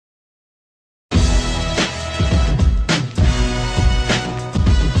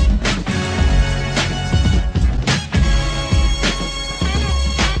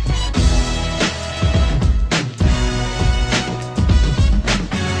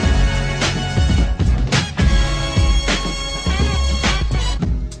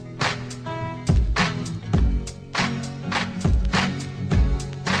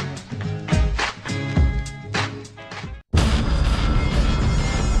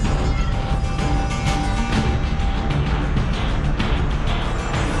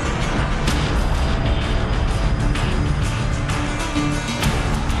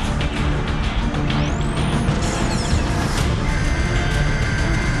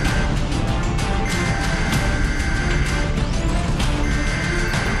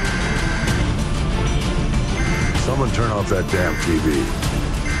Someone turn off that damn TV.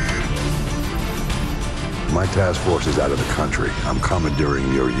 My task force is out of the country. I'm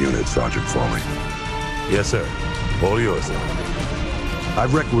commandeering your unit, Sergeant Foley. Yes, sir. All yours, sir.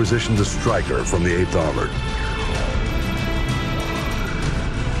 I've requisitioned a Striker from the 8th Armored.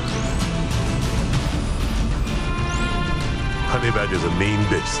 Honey Badger's a mean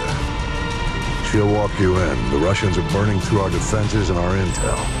bitch, sir. She'll walk you in. The Russians are burning through our defenses and our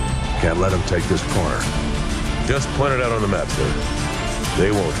intel. Can't let them take this corner. Just point it out on the map, sir.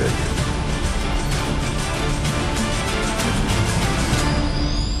 They won't take it.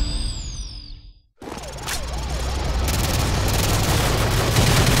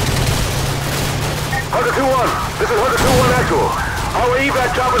 Hunter 2-1, this is Hunter 2-1 actual. Our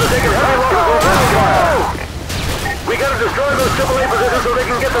evac choppers are taking heavy losses on ground fire. We gotta destroy those AAA positions so they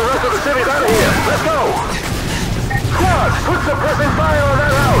can get the rest of the cities out of here. Let's go! Squad, put suppressing fire on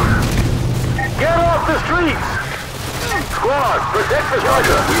that house! Get off the streets! Squad, protect the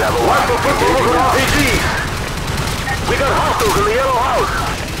Striker. We have a watch for footballers and RPGs. We got hostiles in the yellow house.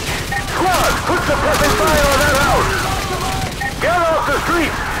 Squad, put suppressing fire on that house. Get off the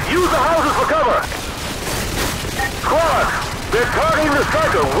streets. Use the houses for cover. Squad, they're targeting the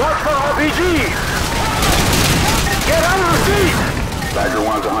Striker. Watch for RPGs. Get out of the seat. Badger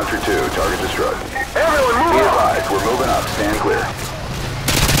 1's a Hunter 2. Target destroyed. Everyone move Be up. advised, we're moving up. Stand clear.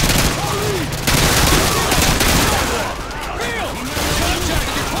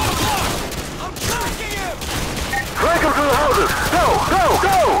 Flank them through the houses! Go! Go!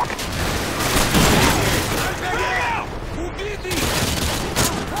 Go!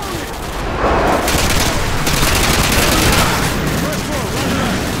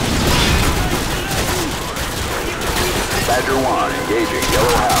 Badger 1 engaging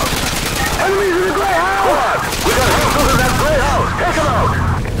yellow house. Enemies in the gray house! Squad! We got hostiles in that gray house! Take them out!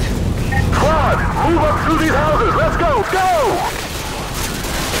 Squad! Move up through these houses! Let's go! Go!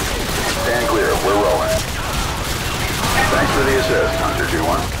 Stand clear, we're rolling. Thanks for the assist, Hunter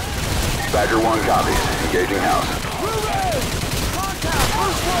 2-1. Badger 1 copies. Engaging house. Moving! Contact!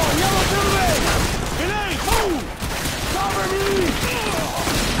 First floor! Yellow building! Grenade! Move! Cover me!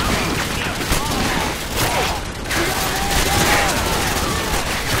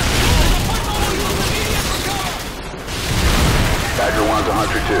 Badger 1's a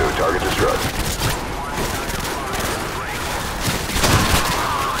Hunter 2. Target destroyed.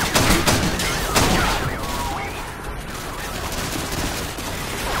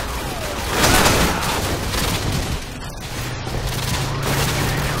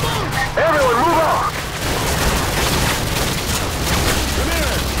 Everyone move up! Come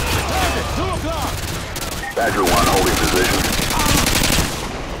here! Target! 2 o'clock! Badger 1 holding position.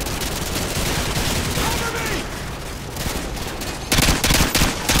 Cover me!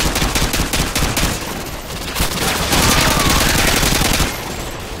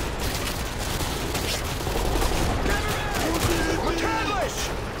 McCandlish!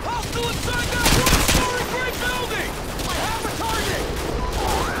 Hostile inside that one-story brick building! I have a target!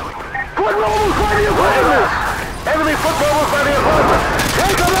 Foot rollers by the apartment! Enemy foot rollers by the apartment!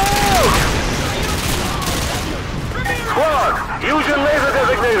 Take them out! Squad, use your laser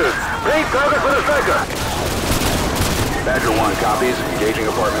designators. Paint target for the Striker. Badger 1 copies. Engaging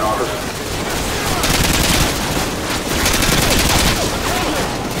apartment office.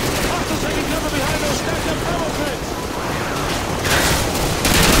 Hostiles taking cover behind those stacked up ammo pits!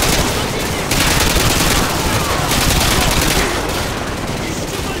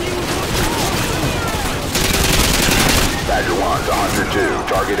 Badger 1's a Hunter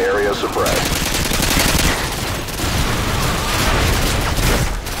 2. Target area suppressed.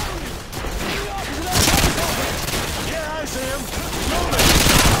 Yeah, I see him!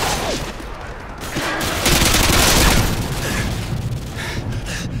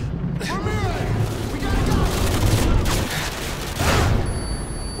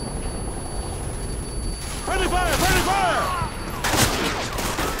 Friendly fire! Friendly fire!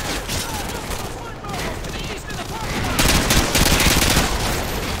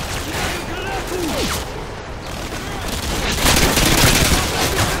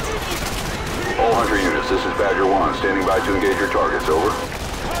 All Hunter units, this is Badger 1. Standing by to engage your targets. Over.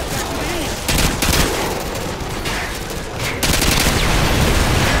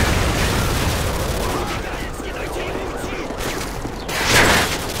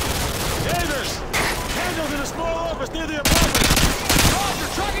 Davis! Candles in a small office near the apartment! Roger,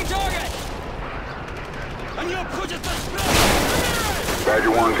 tracking target! And you'll push it to spell!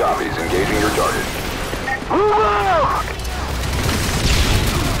 Badger 1 copies. Engaging your target. Move out!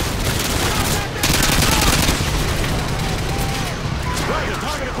 Right, the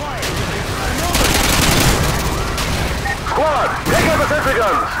target acquired!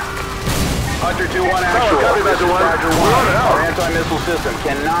 2-1 actual. copy, This is Badger 1. Badger 1. We're on it out. Our anti-missile system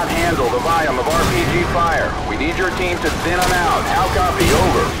cannot handle the volume of RPG fire. We need your team to thin them out. How copy?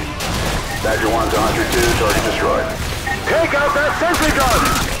 Over. Badger 1 to Hunter 2. Target destroyed. Take out that sentry gun!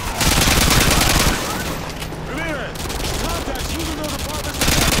 Ramirez! Contacts using those apartments to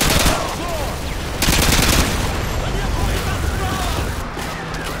the floor!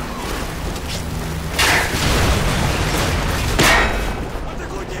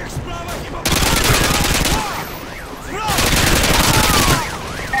 Атакуйте их справа и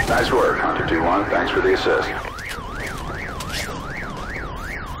Nice work, Hunter 2-1. Thanks for the assist.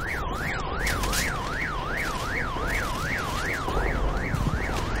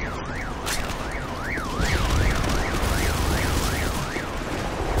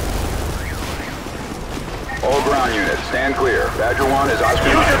 All ground units, stand clear. Badger 1 is Oscar.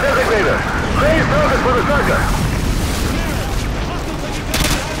 Use your designator! Raise targets for the sucker!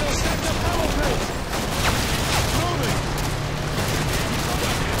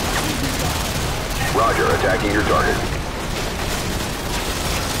 Roger, attacking your target.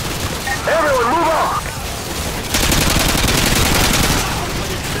 Everyone, move on!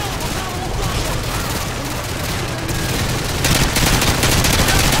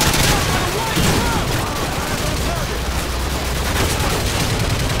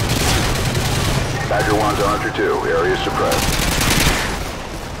 Badger 1 to Hunter 2. Area suppressed.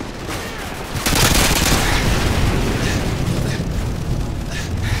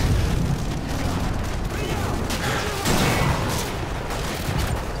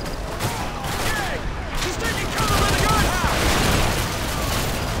 He's taking cover by the guardhouse!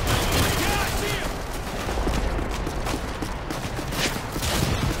 Yeah, I see him!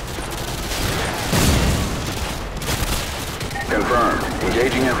 Confirmed.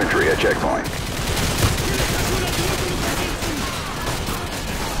 Engaging infantry at checkpoint.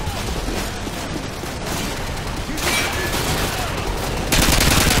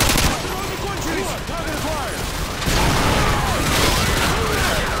 Target acquired!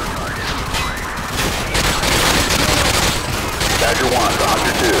 Badger 1 to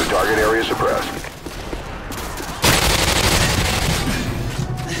Hunter 2. Target area suppressed.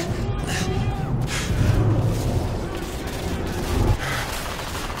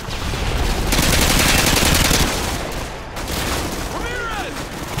 Ramirez!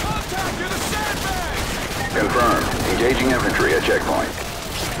 Contact near the sandbag! Confirmed. Engaging infantry at checkpoint.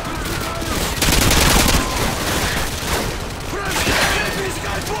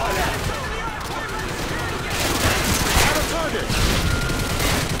 Out of target!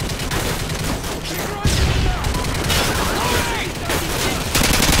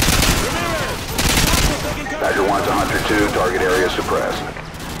 Badger 1 to Hunter 2. Target area suppressed.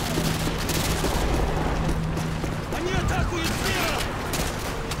 Они атакуют слева!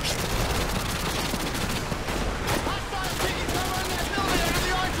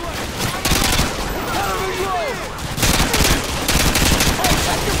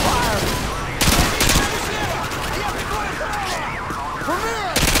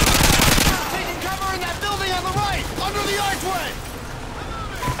 Taking cover in that building on the right, under the archway!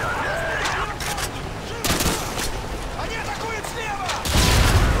 Они атакуют слева!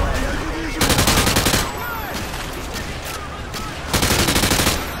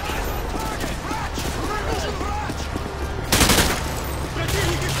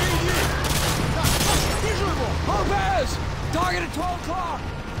 Противники впереди! Вижу его! Lopez! Target at 12 o'clock!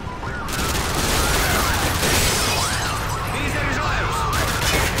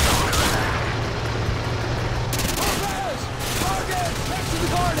 Lopez! Target! Next to the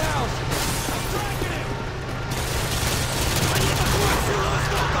guardhouse! I'm tracking him! Они атакуют с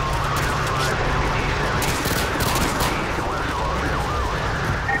юго-востока!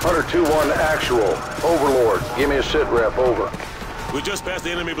 Hunter 2-1 actual. Overlord, give me a sit rep, over. We just passed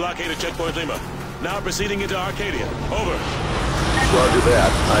the enemy blockade at Checkpoint Lima. Now proceeding into Arcadia. Over. Roger that.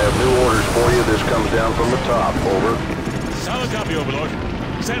 I have new orders for you. This comes down from the top, over. Solid copy, Overlord.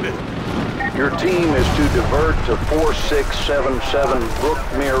 Send it. Your team is to divert to 4677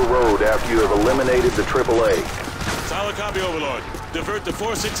 Brookmere Road after you have eliminated the AAA. Solid copy, Overlord. Divert to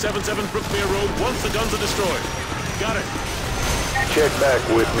 4677 Brookmere Road once the guns are destroyed. Got it. Check back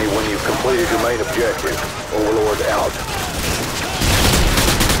with me when you've completed your main objective. Overlord out.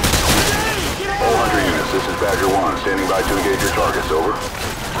 All Hunter units, this is Badger 1. Standing by to engage your targets. Over.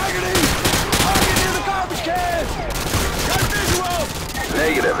 Target near the garbage cans! Got visual!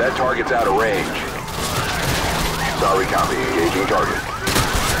 Negative. That target's out of range. Sorry, copy. Engaging target.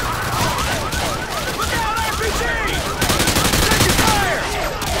 Look out, RPG! Taking fire!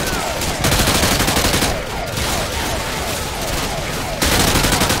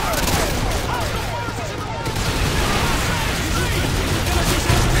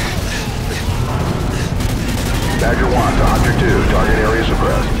 Badger 1 to Hunter 2. Target area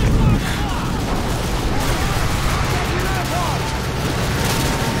suppressed.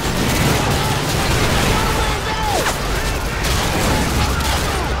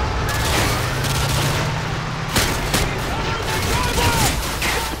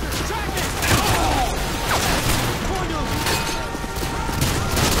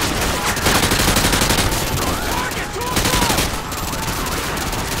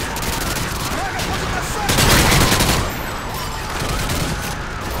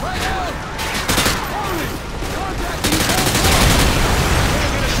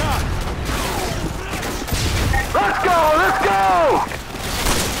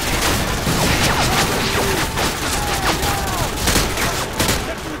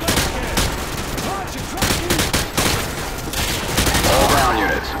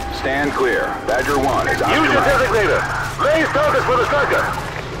 Stand clear. Badger 1 is out. Use your designator. Raise targets for the striker.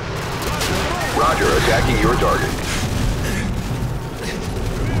 Roger, attacking your target.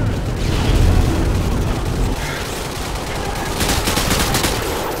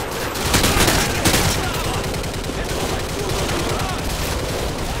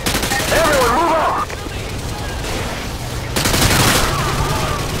 Everyone move up!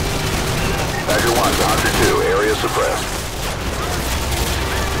 Badger 1 to Hunter 2. Area suppressed.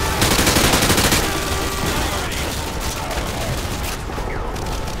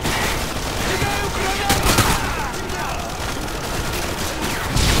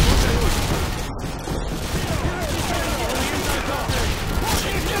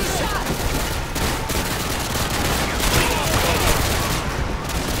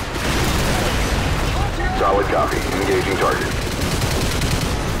 Solid copy. Engaging target.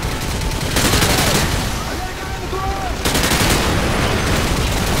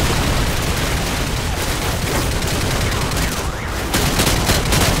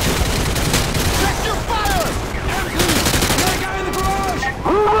 Check your fire! That guy in the garage!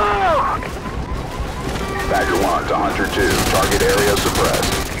 Move out! Badger 1 to Hunter 2. Target area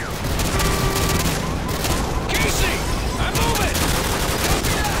suppressed. Casey! I'm moving!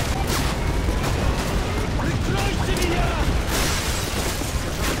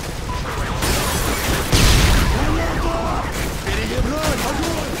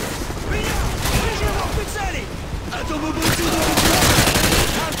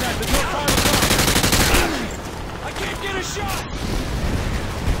 Contact at your 5 o'clock! I can't get a shot!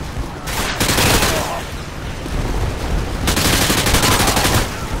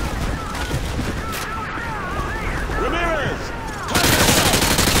 Ramirez!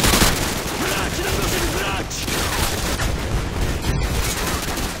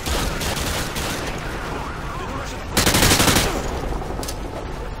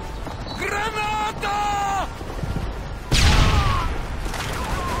 Granada!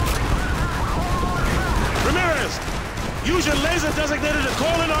 Ramirez! Use your laser designator to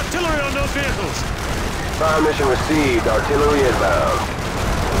call in artillery on those vehicles! Fire mission received. Artillery inbound.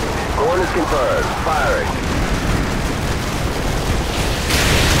 Coordinates confirmed. Firing.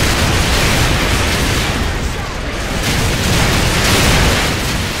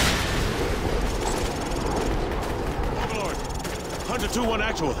 Overlord. Hunter 2-1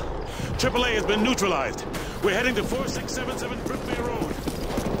 actual. AAA has been neutralized. We're heading to 4677 Brookmere Road.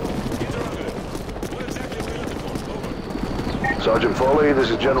 Interrogator. What exactly are we looking for? Over. Sergeant Foley, this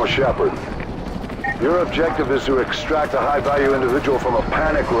is General Shepard. Your objective is to extract a high-value individual from a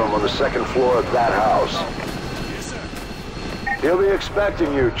panic room on the second floor of that house. Yes, sir. He'll be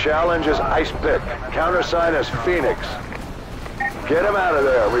expecting you. Challenge is Ice Pick. Countersign is Phoenix. Get him out of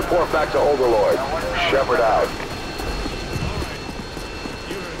there. Report back to Overlord. Shepard out.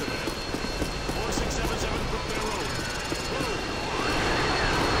 You heard the man. 4677 Brookmere Road.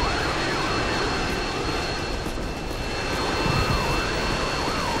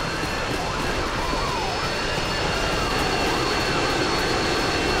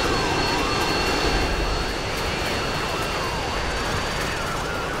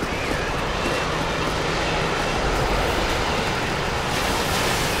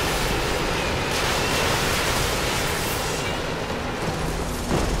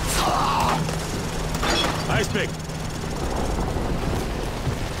 Ice Pick.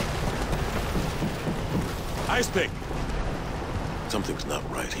 Ice Pick. Something's not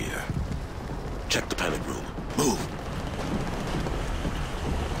right here. Check the panic room. Move.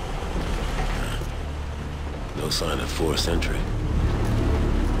 No sign of forced entry.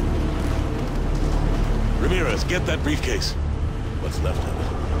 Ramirez, get that briefcase. What's left of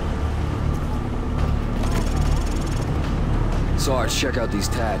it? Sarge, check out these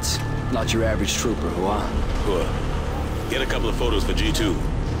tats. Not your average trooper, huh? Cool. Get a couple of photos for G2.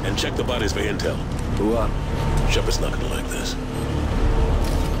 And check the bodies for intel. Who up? Shepard's not gonna like this.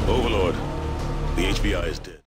 Overlord, the HBI is dead.